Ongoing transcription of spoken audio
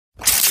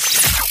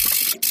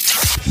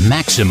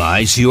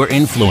Maximize Your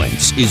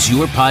Influence is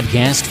your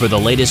podcast for the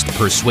latest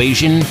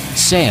persuasion,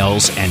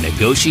 sales, and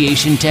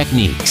negotiation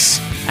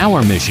techniques.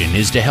 Our mission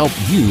is to help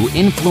you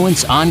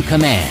influence on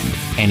command,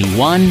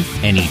 anyone,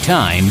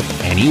 anytime,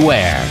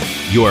 anywhere.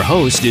 Your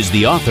host is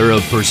the author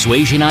of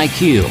Persuasion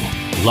IQ,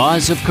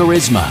 Laws of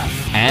Charisma,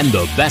 and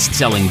the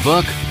best-selling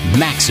book,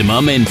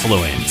 Maximum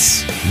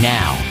Influence.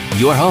 Now,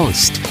 your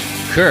host,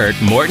 Kurt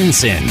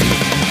Mortensen.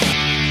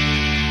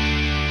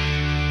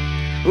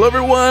 Hello,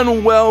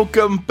 everyone.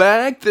 Welcome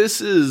back.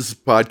 This is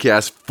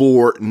podcast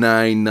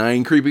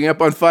 499, creeping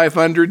up on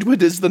 500,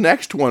 which is the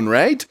next one,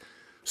 right?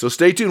 So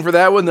stay tuned for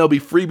that one. There'll be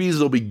freebies,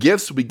 there'll be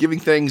gifts. We'll be giving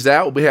things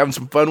out. We'll be having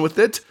some fun with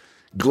it.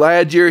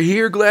 Glad you're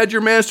here. Glad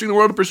you're mastering the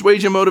world of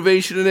persuasion,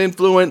 motivation, and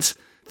influence.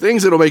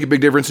 Things that'll make a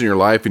big difference in your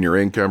life and your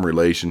income,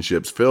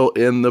 relationships. Fill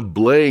in the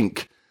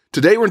blank.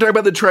 Today, we're going to talk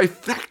about the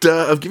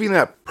trifecta of giving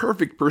that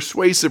perfect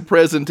persuasive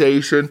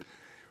presentation.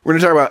 We're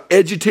going to talk about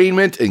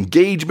edutainment,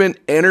 engagement,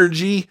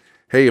 energy.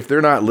 Hey, if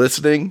they're not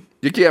listening,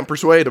 you can't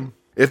persuade them.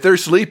 If they're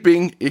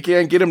sleeping, you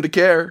can't get them to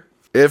care.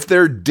 If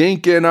they're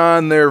dinking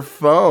on their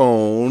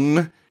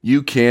phone,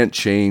 you can't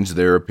change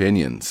their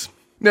opinions.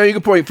 Now, you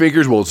can point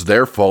fingers. Well, it's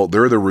their fault.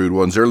 They're the rude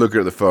ones. They're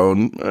looking at the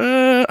phone.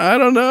 I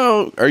don't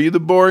know. Are you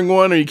the boring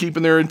one? Are you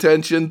keeping their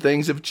attention?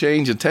 Things have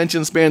changed.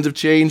 Attention spans have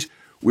changed.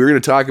 We're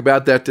going to talk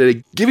about that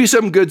today. Give you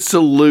some good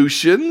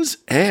solutions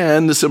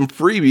and some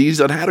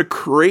freebies on how to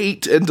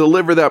create and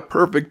deliver that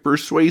perfect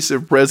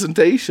persuasive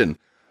presentation.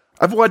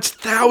 I've watched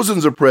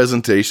thousands of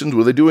presentations.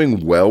 Were they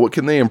doing well? What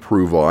can they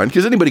improve on?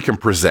 Because anybody can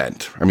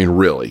present. I mean,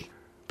 really.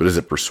 But is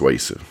it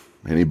persuasive?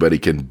 Anybody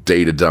can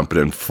data dump and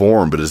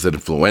inform, but is it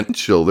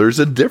influential? There's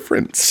a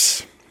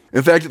difference.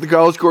 In fact, at the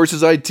college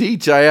courses I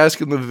teach, I ask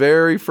in the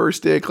very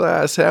first day of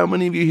class, how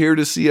many of you here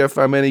to see if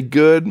I'm any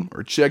good?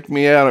 Or check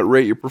me out at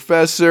Rate Your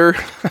Professor?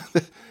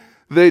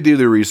 They do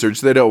the research.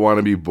 They don't want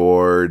to be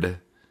bored.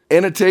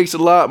 And it takes a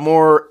lot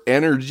more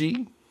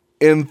energy,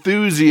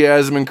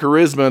 enthusiasm, and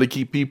charisma to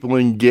keep people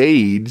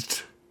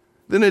engaged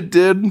than it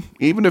did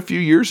even a few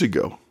years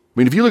ago. I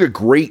mean, if you look at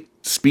great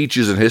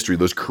speeches in history,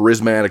 those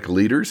charismatic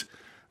leaders,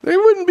 they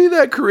wouldn't be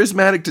that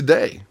charismatic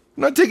today.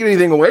 I'm not taking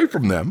anything away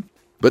from them,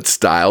 but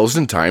styles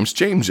and times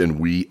change and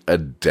we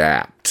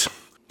adapt.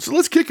 So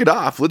let's kick it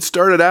off. Let's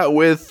start it out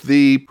with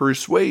the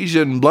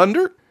persuasion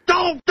blunder.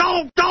 Don't.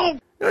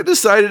 I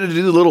decided to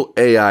do the little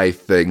AI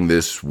thing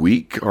this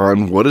week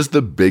on what is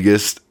the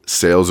biggest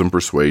sales and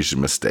persuasion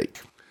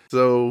mistake.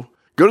 So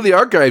go to the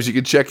archives. You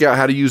can check out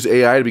how to use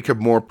AI to become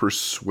more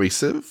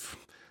persuasive.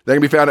 That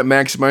can be found at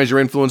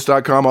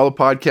MaximizeYourInfluence.com. All the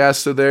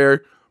podcasts are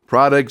there,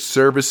 products,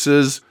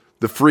 services,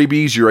 the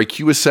freebies, your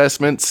IQ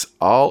assessments,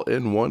 all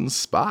in one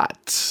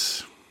spot.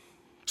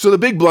 So the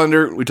big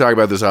blunder, we talk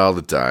about this all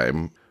the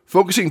time,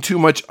 focusing too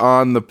much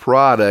on the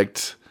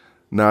product,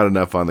 not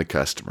enough on the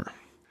customer.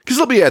 Because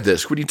let me add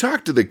this, when you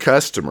talk to the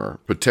customer,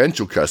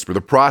 potential customer,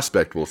 the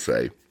prospect will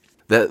say,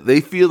 that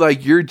they feel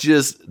like you're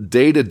just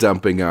data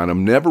dumping on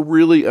them, never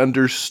really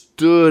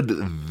understood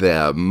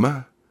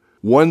them.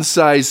 One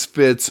size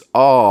fits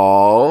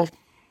all.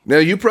 Now,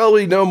 you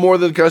probably know more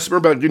than the customer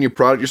about getting your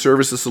product, your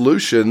service, the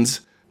solutions,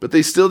 but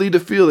they still need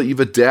to feel that you've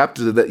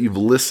adapted to that, you've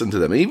listened to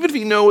them. Even if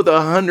you know with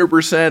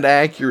 100%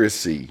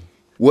 accuracy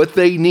what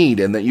they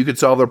need and that you could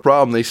solve their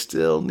problem, they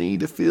still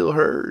need to feel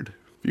heard.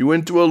 If you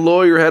went to a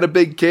lawyer, had a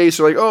big case,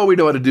 they're like, oh, we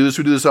know how to do this.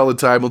 We do this all the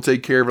time. We'll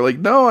take care of it. Like,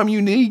 no, I'm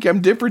unique. I'm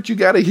different. You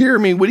got to hear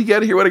me. What do you got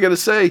to hear? What I got to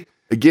say?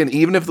 Again,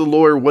 even if the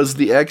lawyer was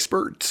the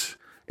expert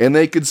and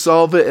they could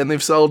solve it and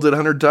they've solved it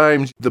 100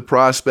 times, the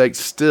prospect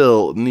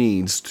still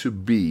needs to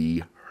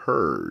be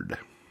heard.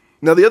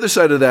 Now, the other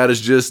side of that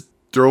is just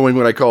throwing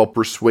what I call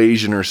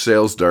persuasion or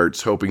sales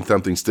darts, hoping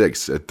something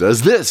sticks. It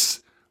does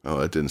this.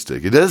 Oh, it didn't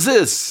stick. It does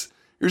this.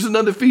 Here's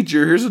another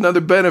feature. Here's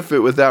another benefit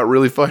without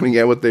really finding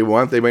out what they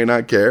want. They may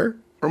not care.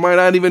 Or might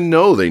not even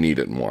know they need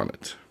it and want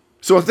it.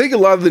 So I think a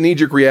lot of the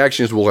knee-jerk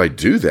reaction is, well, I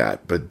do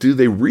that, but do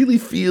they really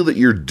feel that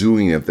you're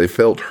doing it? They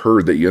felt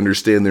heard, that you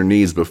understand their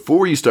needs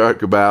before you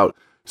talk about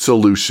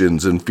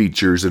solutions and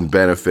features and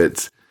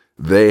benefits.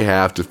 They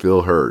have to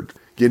feel heard.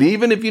 Again,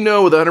 even if you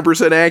know with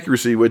 100%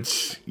 accuracy,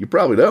 which you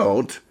probably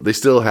don't, they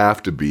still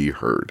have to be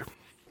heard.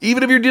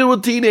 Even if you're dealing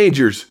with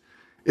teenagers,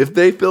 if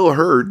they feel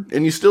heard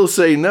and you still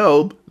say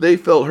no, they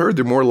felt heard.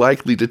 They're more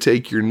likely to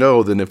take your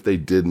no than if they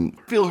didn't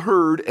feel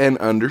heard and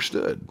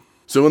understood.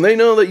 So when they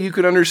know that you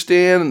can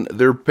understand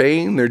their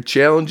pain, their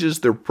challenges,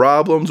 their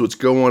problems, what's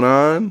going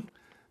on,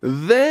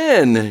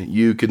 then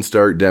you can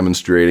start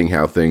demonstrating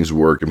how things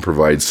work and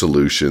provide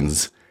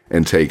solutions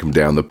and take them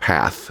down the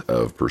path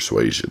of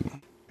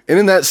persuasion. And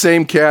in that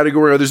same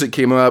category, others that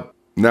came up,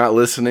 not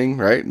listening,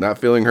 right? Not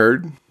feeling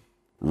heard,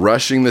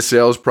 rushing the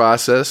sales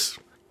process,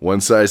 one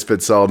size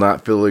fits all,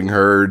 not feeling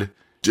heard,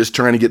 just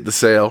trying to get the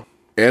sale.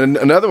 And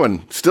another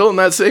one, still in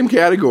that same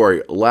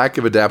category, lack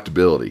of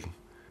adaptability.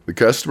 The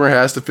customer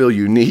has to feel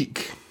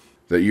unique,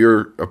 that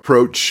your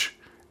approach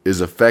is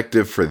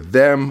effective for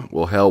them,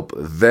 will help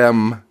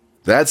them.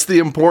 That's the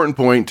important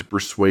point to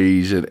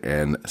persuasion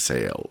and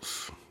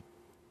sales.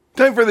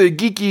 Time for the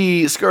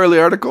geeky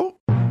Scarly article.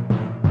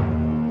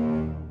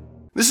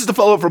 This is the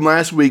follow-up from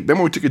last week.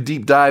 Remember we took a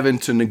deep dive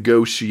into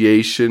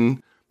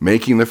negotiation,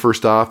 making the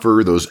first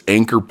offer, those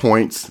anchor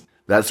points.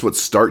 That's what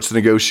starts the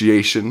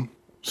negotiation.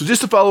 So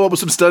just to follow up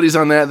with some studies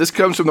on that, this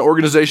comes from the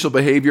organizational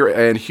behavior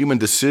and human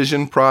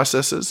decision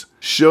processes,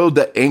 showed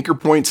that anchor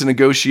points in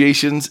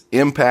negotiations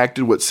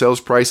impacted what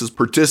sales prices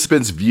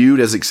participants viewed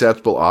as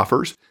acceptable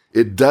offers.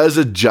 It does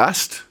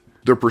adjust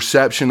their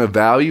perception of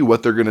value,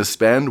 what they're going to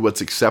spend, what's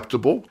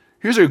acceptable.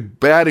 Here's a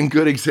bad and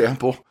good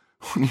example.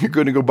 When you're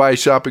going to go buy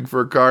shopping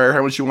for a car,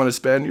 how much you want to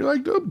spend? You're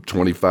like, oh,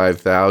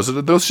 $25,000.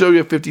 And they'll show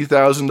you a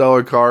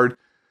 $50,000 card.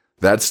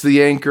 That's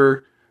the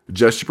anchor.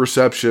 Adjust your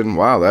perception.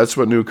 Wow, that's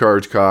what new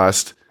cars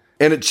cost.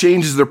 And it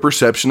changes their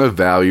perception of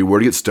value, where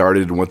to get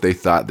started, and what they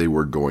thought they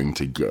were going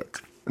to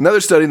get. Another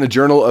study in the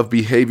Journal of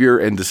Behavior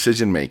and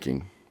Decision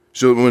Making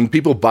showed when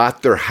people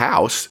bought their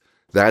house,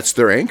 that's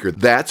their anchor.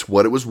 That's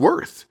what it was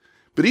worth.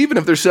 But even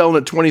if they're selling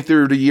it 20,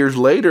 30 years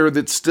later,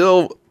 that's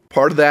still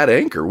part of that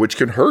anchor, which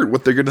can hurt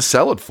what they're going to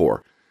sell it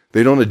for.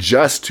 They don't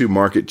adjust to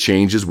market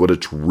changes, what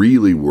it's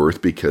really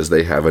worth, because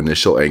they have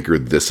initial anchor.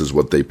 This is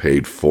what they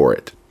paid for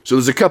it. So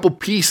there's a couple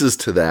pieces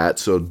to that.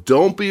 So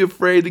don't be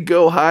afraid to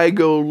go high,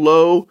 go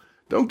low.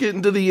 Don't get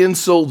into the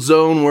insult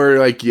zone where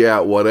like, yeah,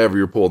 whatever,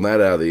 you're pulling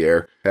that out of the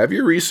air. Have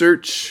your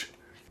research.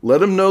 Let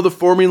them know the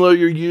formula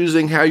you're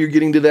using, how you're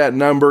getting to that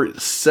number.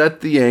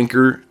 Set the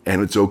anchor,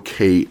 and it's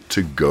okay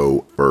to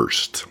go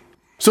first.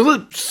 So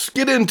let's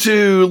get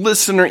into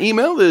listener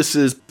email. This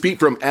is Pete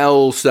from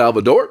El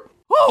Salvador.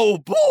 Oh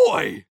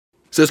boy!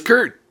 Says,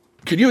 Kurt,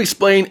 can you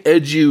explain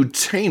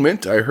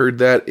edutainment? I heard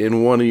that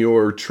in one of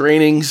your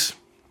trainings,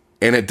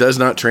 and it does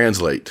not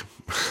translate.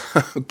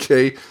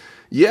 Okay.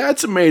 Yeah,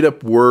 it's a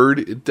made-up word.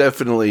 It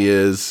definitely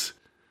is.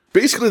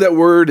 Basically, that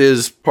word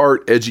is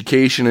part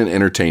education and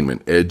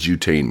entertainment.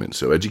 Edutainment.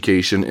 So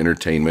education,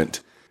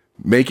 entertainment,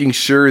 making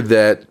sure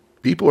that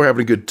people are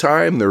having a good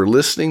time, they're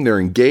listening, they're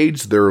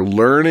engaged, they're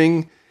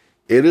learning.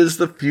 It is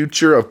the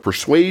future of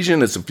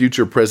persuasion. It's the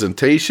future of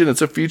presentation.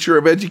 It's the future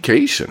of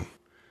education.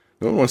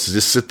 No one wants to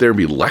just sit there and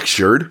be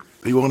lectured.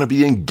 They want to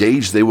be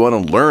engaged. They want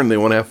to learn. They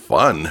want to have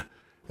fun.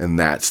 And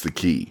that's the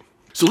key.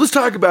 So let's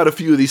talk about a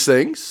few of these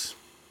things.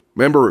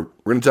 Remember,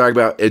 we're going to talk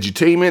about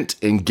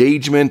edutainment,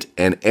 engagement,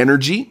 and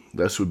energy.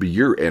 This would be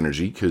your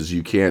energy, because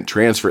you can't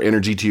transfer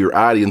energy to your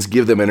audience,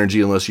 give them energy,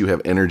 unless you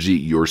have energy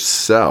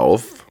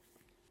yourself.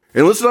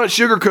 And let's not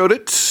sugarcoat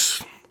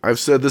it. I've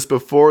said this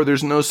before,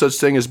 there's no such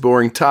thing as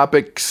boring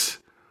topics,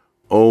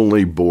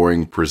 only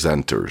boring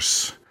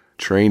presenters.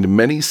 Trained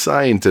many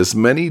scientists,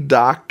 many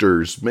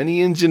doctors,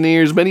 many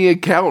engineers, many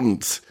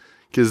accountants,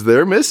 because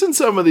they're missing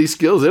some of these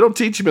skills. They don't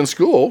teach them in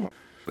school.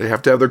 They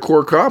have to have their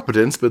core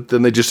competence, but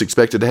then they just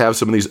expected to have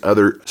some of these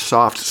other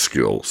soft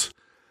skills.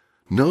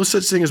 No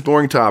such thing as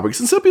boring topics.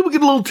 And some people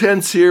get a little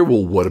tense here.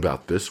 Well, what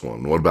about this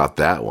one? What about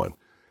that one?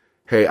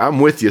 Hey, I'm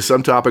with you.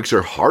 Some topics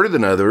are harder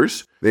than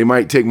others. They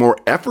might take more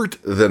effort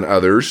than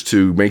others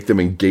to make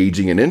them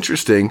engaging and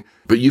interesting,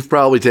 but you've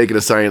probably taken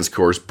a science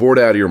course, bored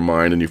out of your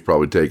mind, and you've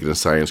probably taken a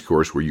science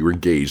course where you were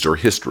engaged, or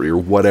history, or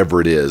whatever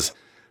it is.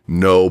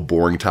 No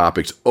boring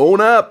topics.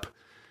 Own up.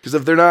 Because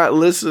if they're not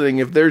listening,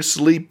 if they're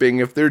sleeping,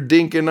 if they're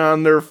dinking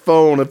on their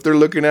phone, if they're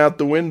looking out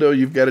the window,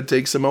 you've got to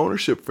take some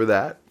ownership for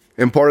that.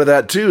 And part of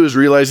that, too, is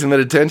realizing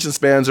that attention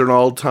spans are an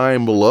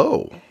all-time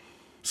low.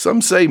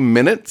 Some say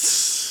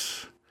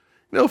minutes.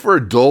 For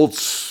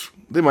adults,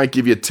 they might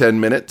give you 10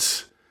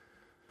 minutes.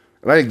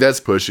 And I think that's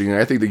pushing.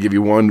 I think they give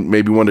you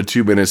maybe 1 to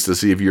 2 minutes to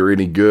see if you're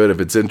any good, if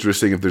it's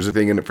interesting, if there's a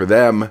thing in it for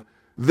them.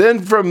 Then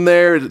from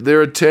there,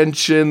 their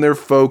attention, their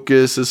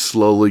focus is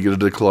slowly going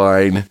to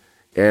decline,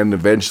 and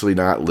eventually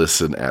not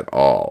listen at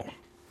all.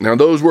 Now,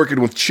 those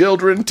working with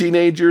children,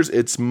 teenagers,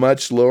 it's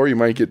much lower. You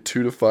might get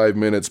 2 to 5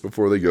 minutes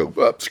before they go,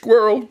 up,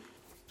 squirrel.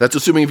 That's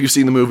assuming if you've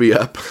seen the movie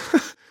Up.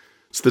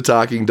 It's the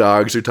talking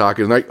dogs are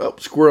talking like, oh,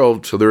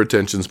 squirrel. So their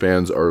attention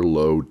spans are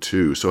low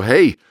too. So,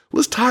 hey,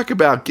 let's talk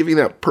about giving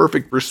that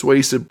perfect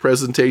persuasive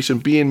presentation,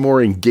 being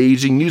more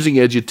engaging, using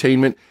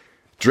edutainment.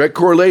 Direct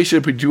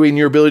correlation between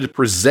your ability to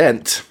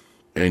present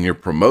and your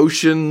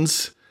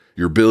promotions,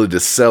 your ability to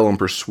sell and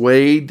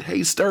persuade.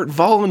 Hey, start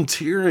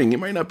volunteering. It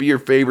might not be your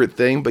favorite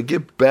thing, but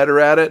get better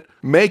at it.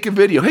 Make a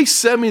video. Hey,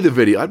 send me the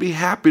video. I'd be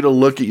happy to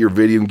look at your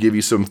video and give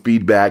you some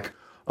feedback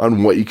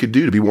on what you could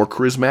do to be more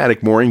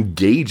charismatic, more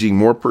engaging,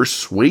 more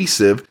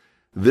persuasive.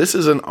 This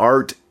is an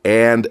art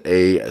and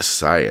a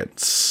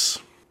science.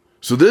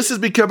 So this is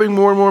becoming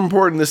more and more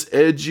important, this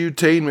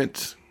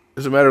edutainment.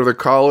 Doesn't matter if they're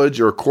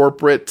college or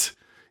corporate,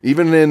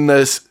 even in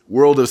this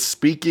world of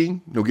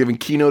speaking, giving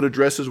keynote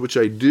addresses, which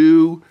I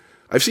do.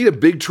 I've seen a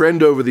big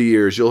trend over the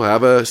years. You'll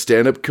have a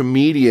stand-up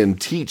comedian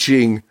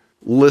teaching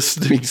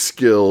listening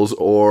skills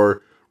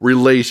or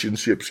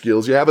relationship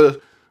skills. You have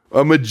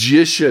a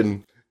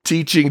magician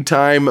teaching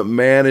time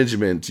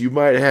management. You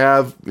might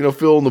have,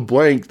 fill in the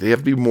blank. They have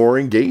to be more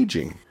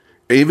engaging.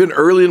 Even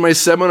early in my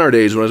seminar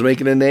days, when I was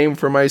making a name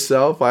for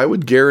myself, I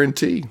would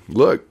guarantee,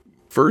 look,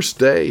 first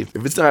day,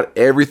 if it's not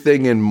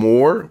everything and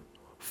more,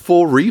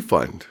 full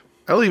refund.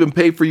 I'll even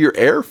pay for your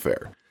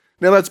airfare.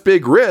 Now, that's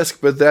big risk,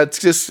 but that's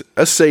just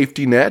a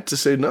safety net to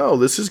say, no,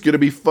 this is going to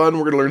be fun.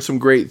 We're going to learn some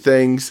great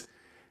things.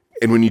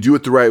 And when you do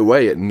it the right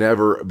way, it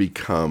never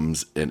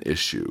becomes an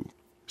issue.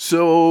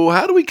 So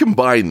how do we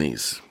combine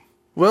these?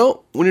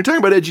 Well, when you're talking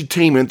about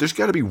edutainment, there's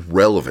got to be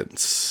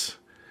relevance.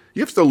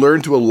 You have to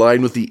learn to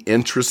align with the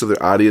interests of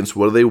the audience.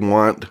 What do they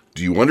want?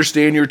 Do you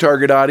understand your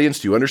target audience?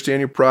 Do you understand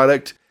your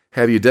product?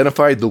 Have you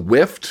identified the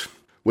WIFT?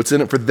 What's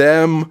in it for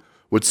them?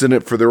 What's in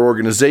it for their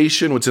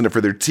organization? What's in it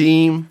for their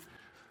team?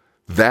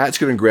 That's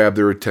going to grab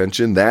their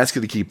attention. That's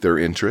going to keep their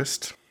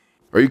interest.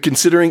 Are you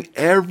considering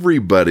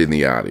everybody in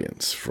the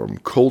audience, from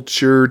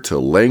culture to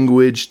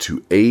language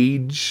to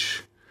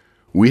age?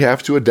 We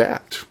have to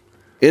adapt.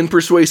 In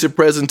persuasive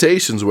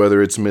presentations, whether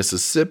it's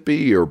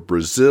Mississippi or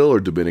Brazil or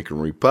Dominican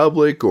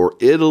Republic or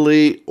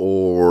Italy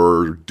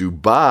or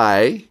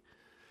Dubai,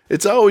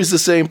 it's always the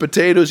same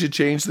potatoes, you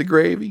change the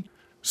gravy.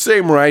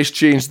 Same rice,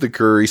 change the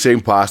curry. Same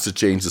pasta,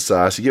 change the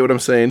sauce. You get what I'm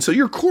saying? So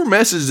your core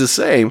message is the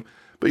same,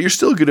 but you're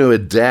still going to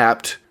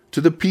adapt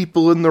to the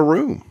people in the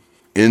room.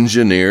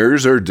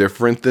 Engineers are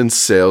different than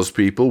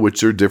salespeople,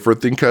 which are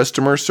different than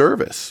customer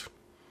service.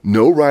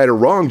 No right or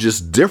wrong,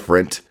 just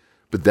different.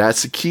 But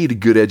that's the key to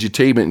good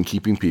edutainment and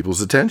keeping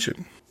people's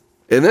attention.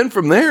 And then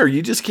from there,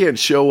 you just can't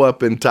show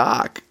up and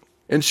talk.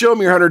 And show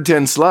me your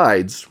 110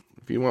 slides.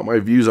 If you want my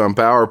views on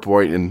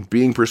PowerPoint and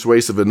being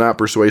persuasive and not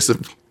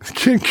persuasive,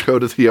 you can go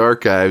to the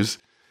archives.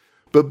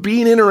 But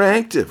being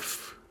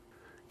interactive.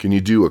 Can you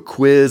do a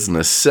quiz, an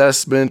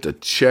assessment, a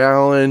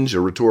challenge,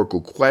 a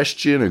rhetorical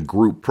question, a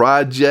group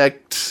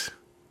project?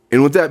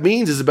 And what that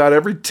means is about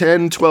every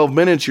 10, 12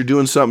 minutes, you're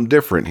doing something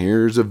different.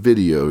 Here's a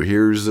video.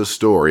 Here's a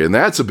story. And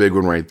that's a big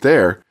one right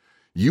there.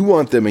 You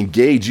want them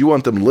engaged. You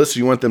want them to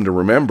listen. You want them to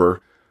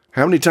remember.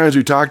 How many times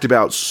we talked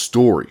about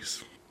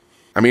stories?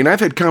 I mean, I've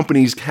had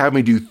companies have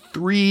me do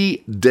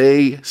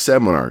 3-day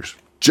seminars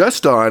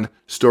just on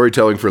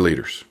storytelling for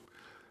leaders.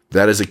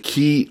 That is a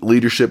key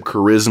leadership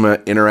charisma,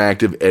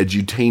 interactive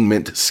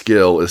edutainment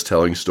skill, is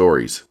telling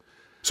stories.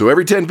 So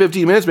every 10,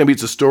 15 minutes, maybe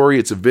it's a story,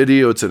 it's a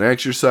video, it's an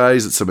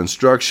exercise, it's some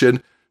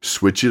instruction.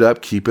 Switch it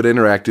up, keep it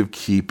interactive,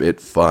 keep it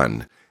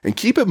fun, and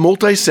keep it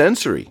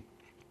multisensory.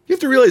 You have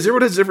to realize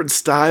everyone has a different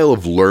style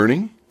of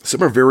learning.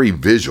 Some are very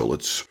visual.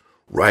 It's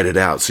write it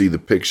out, see the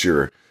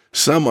picture.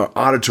 Some are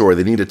auditory.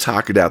 They need to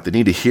talk it out. They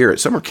need to hear it.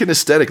 Some are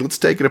kinesthetic. Let's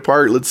take it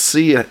apart. Let's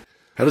see it.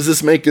 How does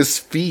this make us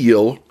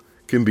feel?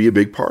 Can be a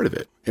big part of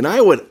it. And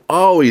I would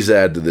always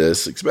add to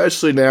this,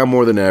 especially now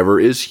more than ever,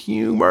 is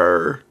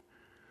humor.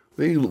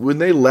 When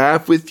they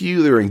laugh with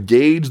you, they're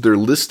engaged, they're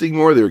listening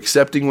more, they're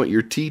accepting what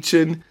you're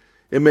teaching.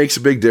 It makes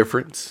a big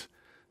difference.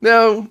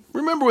 Now,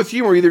 remember with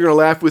humor, either going to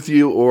laugh with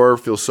you or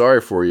feel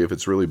sorry for you if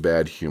it's really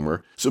bad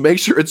humor. So make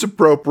sure it's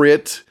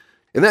appropriate.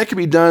 And that can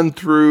be done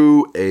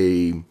through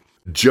a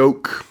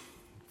joke,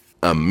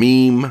 a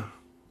meme,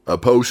 a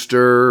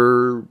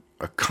poster,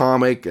 a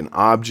comic, an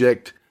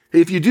object.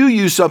 If you do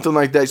use something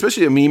like that,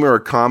 especially a meme or a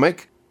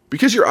comic,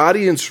 because your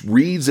audience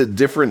reads at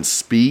different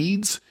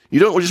speeds, you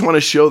don't just want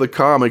to show the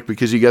comic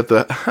because you get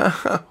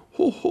the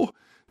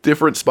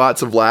different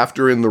spots of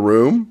laughter in the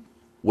room.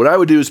 What I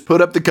would do is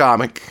put up the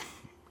comic,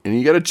 and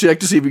you got to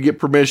check to see if you get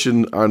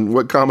permission on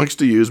what comics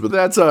to use, but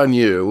that's on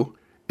you,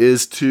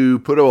 is to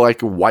put a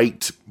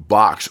white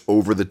box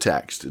over the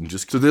text. And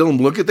just so they'll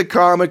look at the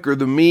comic or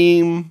the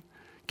meme,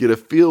 get a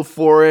feel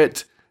for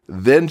it,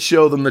 then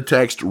show them the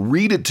text,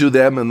 read it to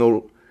them, and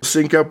they'll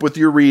sync up with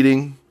your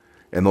reading,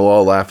 and they'll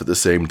all laugh at the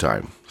same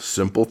time.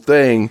 Simple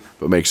thing,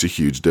 but makes a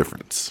huge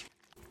difference.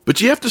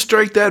 But you have to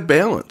strike that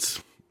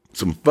balance.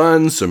 Some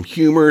fun, some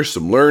humor,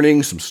 some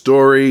learning, some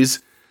stories,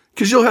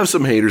 because you'll have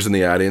some haters in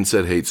the audience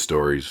that hate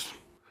stories,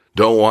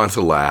 don't want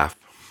to laugh,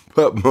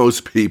 but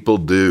most people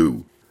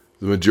do.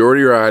 The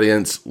majority of your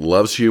audience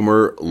loves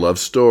humor,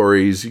 loves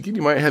stories.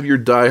 You might have your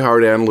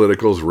diehard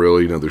analyticals,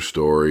 really another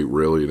story,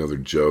 really another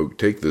joke.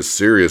 Take this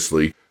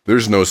seriously.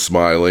 There's no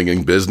smiling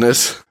in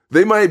business.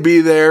 They might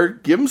be there.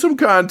 Give them some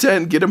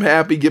content, get them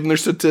happy, give them their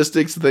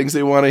statistics, the things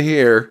they want to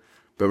hear.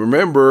 But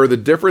remember, the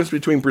difference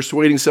between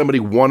persuading somebody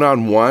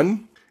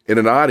one-on-one and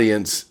an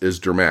audience is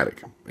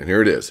dramatic. And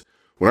here it is.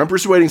 When I'm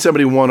persuading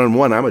somebody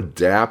one-on-one, I'm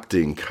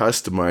adapting,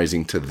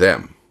 customizing to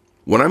them.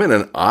 When I'm in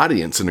an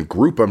audience, in a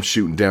group, I'm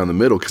shooting down the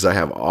middle because I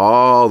have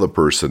all the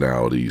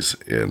personalities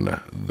in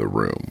the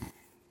room.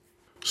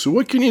 So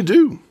what can you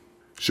do?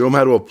 Show them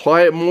how to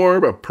apply it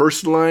more,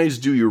 personalize,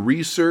 do your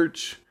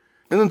research.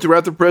 And then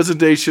throughout the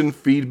presentation,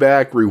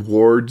 feedback,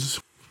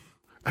 rewards.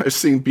 I've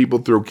seen people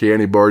throw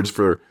candy bars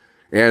for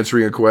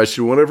answering a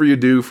question. Whatever you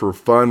do for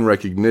fun,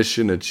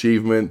 recognition,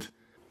 achievement.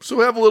 So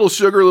have a little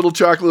sugar, a little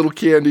chocolate, a little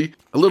candy,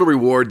 a little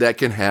reward that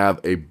can have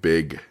a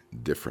big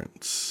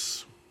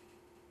difference.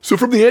 So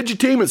from the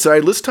edutainment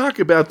side, let's talk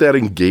about that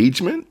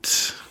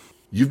engagement.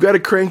 You've got to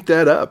crank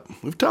that up.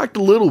 We've talked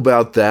a little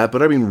about that,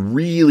 but I mean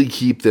really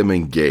keep them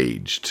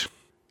engaged.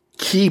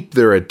 Keep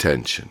their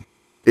attention.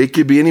 It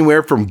could be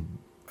anywhere from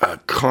a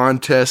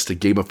contest, a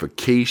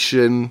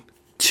gamification,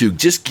 to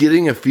just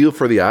getting a feel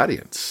for the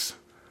audience.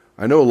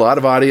 I know a lot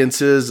of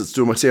audiences,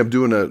 let's say I'm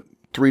doing a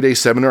 3-day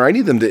seminar, I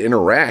need them to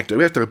interact.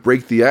 I have to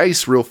break the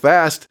ice real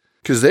fast.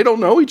 because they don't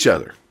know each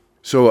other.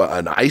 So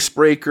an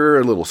icebreaker,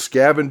 a little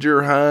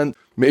scavenger hunt,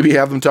 maybe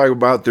have them talk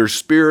about their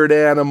spirit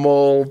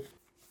animal,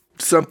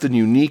 something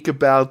unique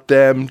about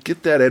them,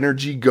 get that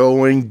energy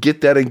going,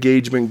 get that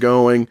engagement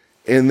going.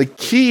 And the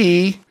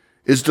key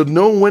is to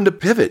know when to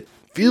pivot.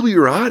 Feel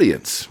your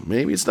audience.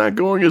 Maybe it's not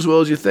going as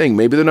well as you think.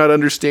 Maybe they're not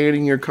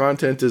understanding your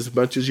content as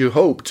much as you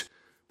hoped.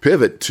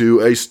 Pivot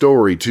to a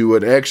story, to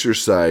an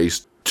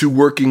exercise, to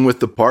working with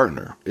the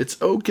partner.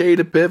 It's okay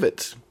to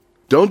pivot.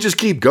 Don't just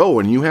keep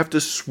going. You have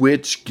to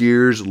switch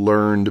gears,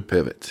 learn to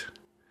pivot.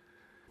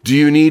 Do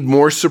you need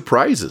more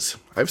surprises?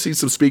 I've seen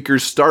some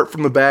speakers start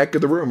from the back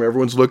of the room.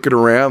 Everyone's looking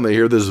around. They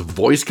hear this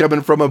voice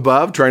coming from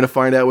above, trying to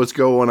find out what's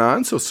going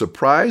on. So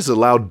surprise, a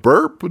loud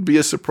burp would be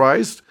a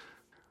surprise.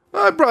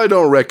 I probably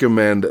don't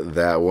recommend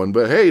that one,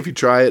 but hey, if you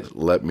try it,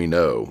 let me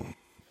know.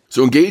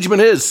 So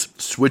engagement is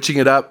switching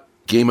it up,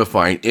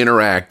 gamifying,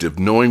 interactive,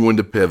 knowing when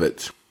to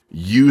pivot,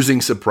 using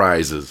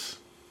surprises,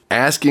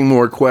 asking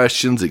more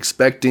questions,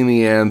 expecting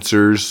the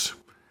answers.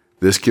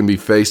 This can be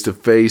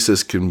face-to-face,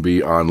 this can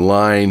be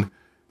online.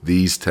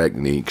 These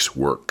techniques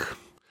work.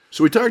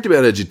 So we talked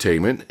about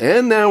edutainment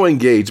and now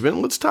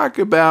engagement. Let's talk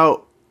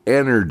about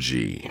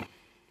energy.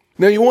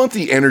 Now you want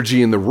the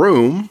energy in the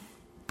room,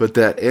 but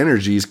that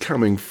energy is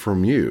coming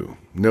from you.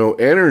 No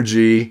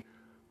energy,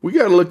 we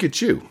got to look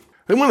at you.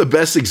 And one of the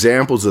best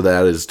examples of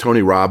that is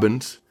Tony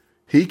Robbins.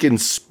 He can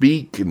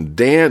speak and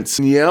dance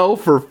and yell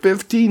for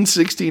 15,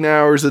 16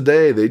 hours a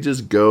day. They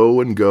just go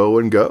and go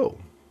and go.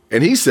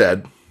 And he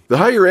said, the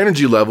higher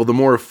energy level, the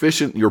more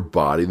efficient your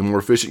body. The more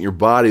efficient your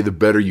body, the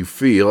better you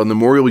feel. And the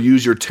more you'll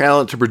use your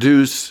talent to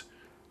produce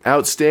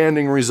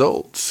outstanding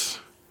results.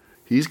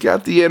 He's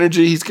got the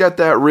energy. He's got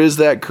that riz,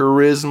 that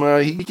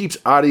charisma. He keeps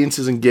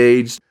audiences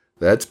engaged.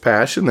 That's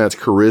passion. That's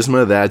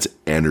charisma. That's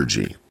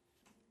energy.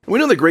 We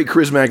know that great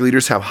charismatic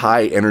leaders have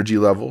high energy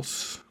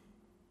levels.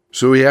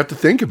 So we have to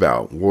think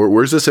about,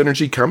 where's this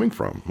energy coming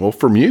from? Well,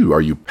 from you.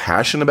 Are you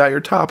passionate about your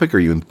topic? Are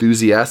you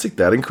enthusiastic?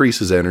 That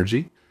increases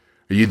energy.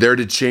 Are you there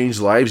to change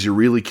lives? You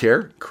really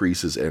care?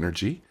 Increases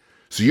energy.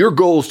 So your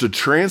goal is to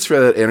transfer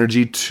that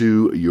energy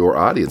to your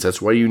audience.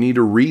 That's why you need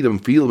to read them,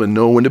 feel them, and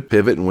know when to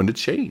pivot and when to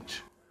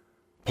change.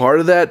 Part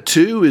of that,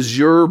 too, is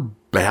your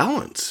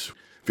balance.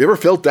 Have you ever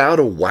felt out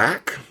of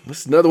whack?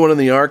 This is another one in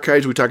the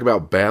archives. We talk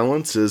about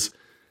balance. Is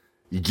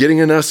you getting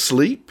enough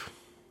sleep?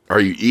 Are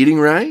you eating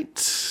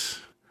right?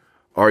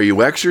 Are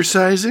you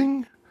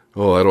exercising?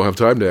 Oh, I don't have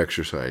time to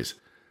exercise.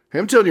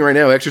 I'm telling you right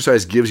now,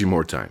 exercise gives you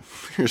more time.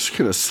 You're just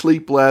going to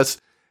sleep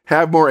less,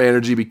 have more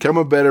energy, become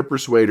a better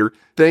persuader,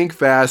 think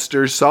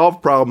faster,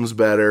 solve problems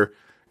better.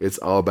 It's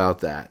all about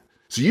that.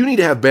 So you need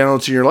to have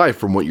balance in your life,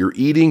 from what you're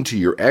eating to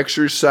your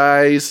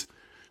exercise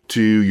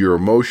to your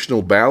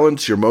emotional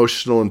balance, your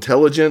emotional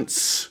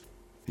intelligence.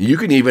 You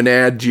can even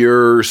add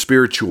your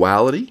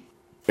spirituality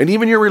and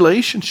even your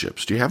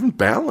relationships. Do you have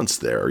balance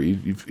there?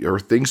 Are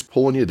things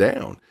pulling you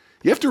down?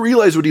 You have to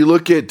realize when you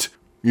look at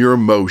your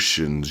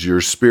emotions, your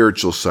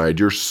spiritual side,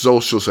 your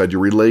social side,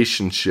 your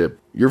relationship,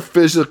 your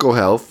physical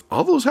health,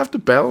 all those have to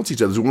balance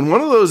each other. So when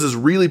one of those is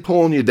really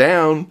pulling you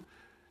down,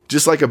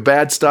 just like a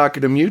bad stock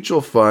in a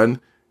mutual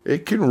fund,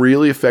 it can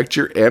really affect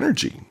your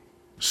energy.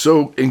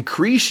 So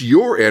increase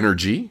your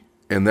energy,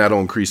 and that'll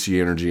increase the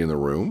energy in the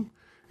room.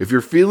 If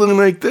you're feeling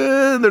like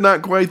they're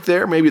not quite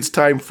there, maybe it's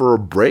time for a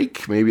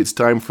break. Maybe it's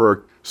time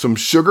for some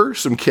sugar,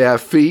 some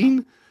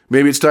caffeine.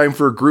 Maybe it's time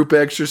for a group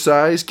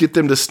exercise. Get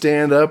them to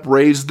stand up,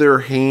 raise their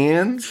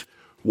hands,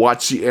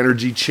 watch the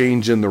energy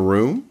change in the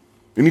room.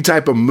 Any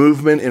type of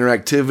movement,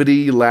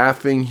 interactivity,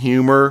 laughing,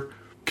 humor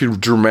can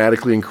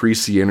dramatically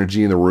increase the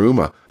energy in the room.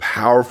 A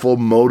powerful,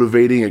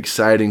 motivating,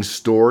 exciting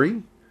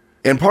story.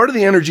 And part of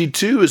the energy,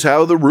 too, is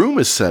how the room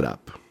is set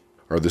up.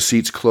 Are the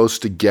seats close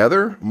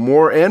together?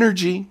 More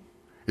energy.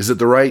 Is it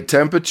the right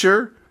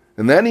temperature?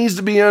 And that needs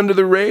to be under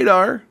the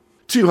radar.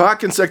 Too hot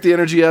can suck the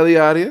energy out of the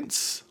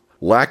audience.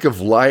 Lack of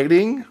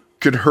lighting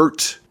could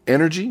hurt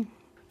energy.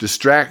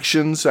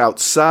 Distractions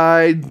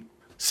outside,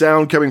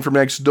 sound coming from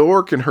next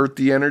door can hurt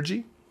the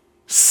energy.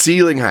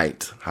 Ceiling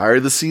height. Higher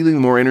the ceiling, the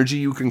more energy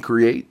you can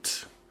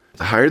create.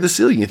 The higher the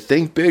ceiling, you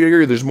think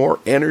bigger, there's more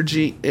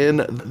energy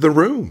in the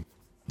room.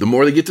 The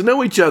more they get to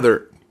know each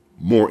other,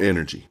 more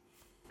energy.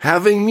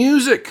 Having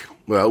music,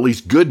 well, at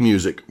least good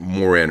music,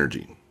 more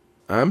energy.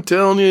 I'm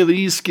telling you,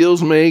 these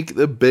skills make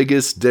the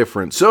biggest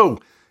difference. So,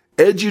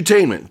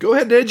 edutainment. Go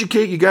ahead and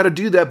educate. You got to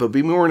do that, but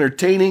be more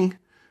entertaining,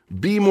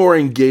 be more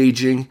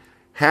engaging,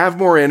 have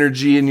more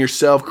energy in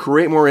yourself,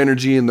 create more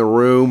energy in the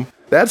room.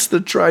 That's the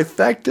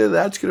trifecta.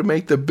 That's going to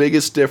make the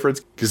biggest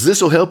difference, because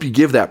this will help you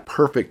give that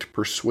perfect,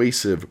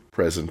 persuasive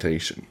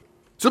presentation.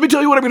 So let me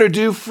tell you what I'm going to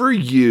do for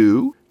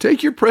you.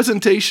 Take your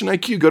presentation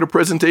IQ. Go to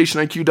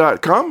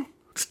presentationiq.com.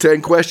 It's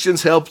 10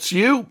 questions. Helps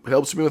you.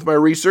 Helps me with my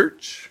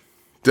research.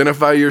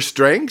 Identify your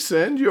strengths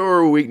and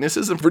your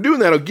weaknesses. And for doing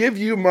that, I'll give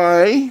you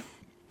my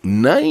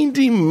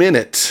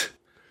 90-minute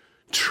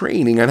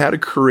training on how to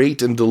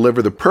create and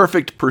deliver the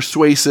perfect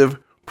persuasive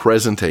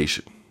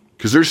presentation.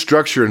 Because there's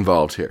structure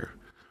involved here.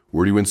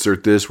 Where do you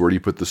insert this? Where do you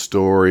put the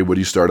story? What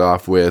do you start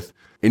off with?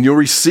 And you'll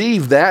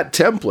receive that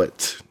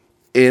template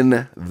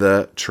in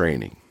the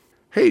training.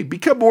 Hey,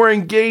 become more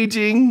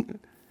engaging,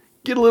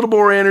 get a little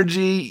more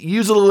energy,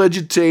 use a little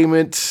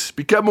edutainment,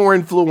 become more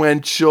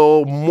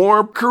influential,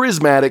 more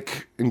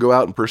charismatic, and go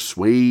out and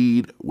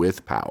persuade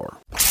with power.